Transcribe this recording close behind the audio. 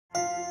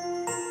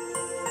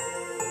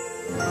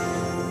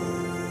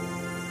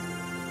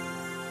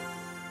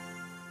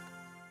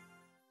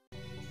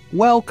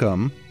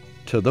Welcome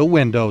to the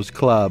Windows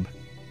Club.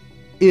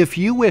 If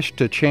you wish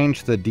to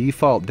change the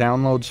default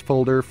downloads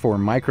folder for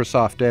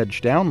Microsoft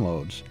Edge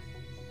downloads,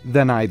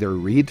 then either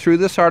read through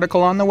this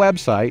article on the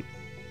website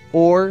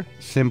or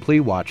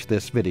simply watch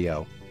this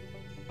video.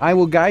 I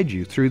will guide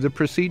you through the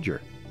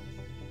procedure.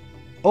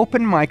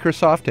 Open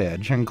Microsoft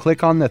Edge and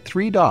click on the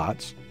three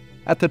dots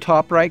at the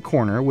top right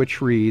corner which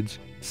reads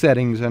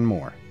Settings and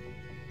More.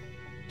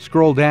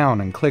 Scroll down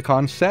and click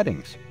on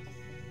Settings.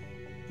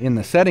 In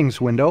the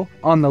Settings window,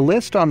 on the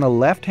list on the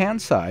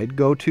left-hand side,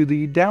 go to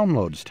the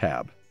Downloads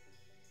tab.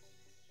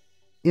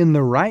 In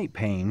the right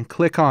pane,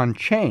 click on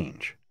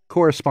Change,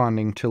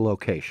 corresponding to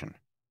location.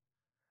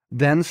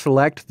 Then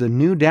select the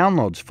new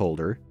Downloads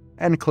folder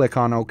and click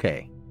on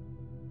OK.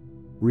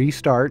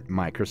 Restart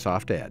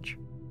Microsoft Edge.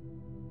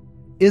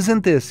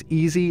 Isn't this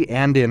easy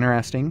and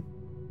interesting?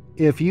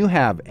 If you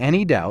have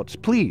any doubts,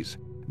 please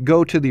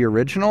go to the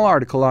original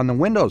article on the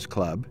Windows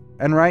Club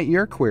and write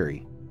your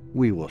query.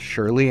 We will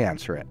surely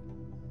answer it.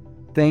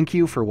 Thank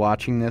you for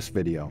watching this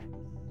video.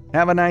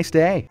 Have a nice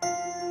day.